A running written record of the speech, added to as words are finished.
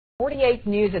48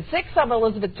 News at 6. I'm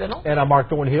Elizabeth Jinnell. And I'm Mark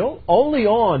Thornhill. Only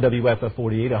on WFF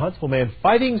 48, a Huntsville man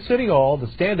fighting City Hall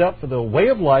to stand up for the way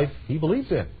of life he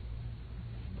believes in.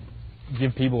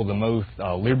 Give people the most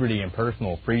liberty and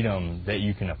personal freedom that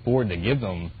you can afford to give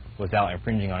them without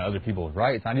infringing on other people's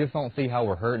rights. I just don't see how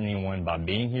we're hurting anyone by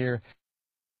being here.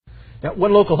 Now,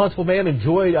 one local Huntsville man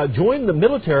joined the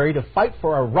military to fight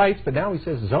for our rights, but now he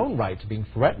says his own rights are being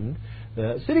threatened.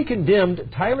 The city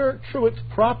condemned Tyler Truitt's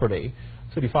property.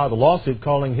 The city filed a lawsuit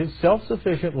calling his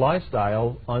self-sufficient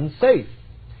lifestyle unsafe.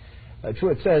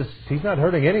 Truitt says he's not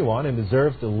hurting anyone and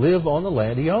deserves to live on the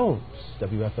land he owns.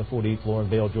 WFF 48's Lauren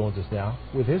Bale joins us now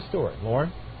with his story.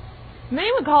 Lauren? Many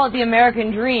would call it the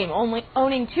American dream, only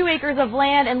owning 2 acres of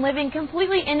land and living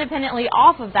completely independently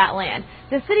off of that land.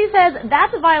 The city says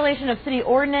that's a violation of city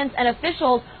ordinance, and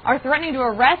officials are threatening to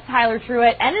arrest Tyler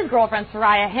Truitt and his girlfriend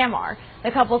Soraya Hamar.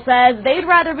 The couple says they'd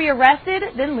rather be arrested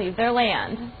than leave their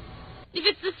land. If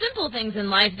it's the simple things in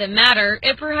life that matter,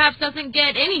 it perhaps doesn't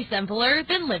get any simpler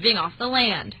than living off the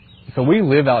land. So we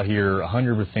live out here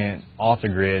 100% off the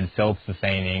grid,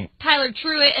 self-sustaining. Tyler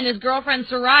Truitt and his girlfriend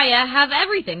Soraya have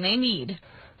everything they need.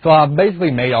 So I've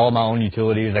basically made all my own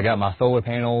utilities. I got my solar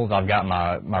panels, I've got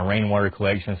my rainwater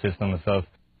collection system and stuff.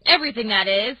 Everything, that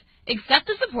is, except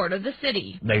the support of the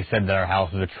city. They said that our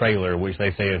house is a trailer, which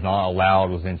they say is not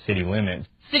allowed within city limits.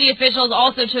 City officials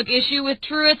also took issue with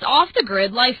Truitt's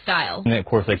off-the-grid lifestyle. And of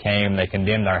course they came, they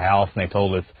condemned our house, and they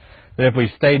told us that if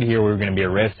we stayed here, we were going to be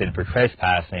arrested for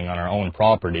trespassing on our own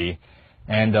property.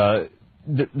 And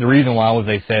the reason why was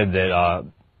they said that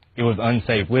it was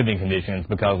unsafe living conditions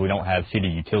because we don't have city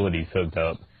utilities hooked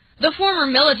up. The former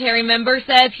military member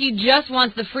says he just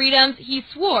wants the freedoms he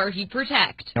swore he'd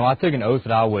protect. You know, I took an oath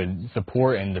that I would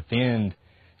support and defend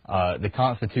the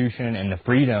Constitution and the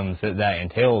freedoms that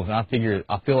entails, and I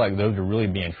feel like those are really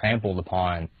being trampled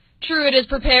upon. Truitt is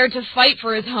prepared to fight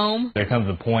for his home. There comes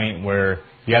a point where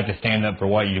you have to stand up for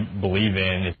what you believe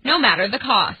in. No matter the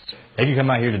cost. They could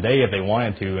come out here today if they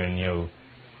wanted to and, you know,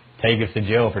 take us to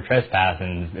jail for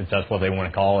trespassing, if that's what they want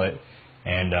to call it.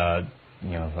 And,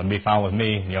 you know, it'll be fine with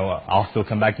me. You know, I'll still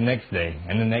come back the next day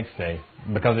and the next day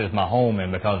because it's my home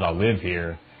and because I live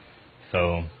here.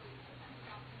 So,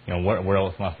 you know, where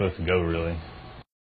else am I supposed to go, really?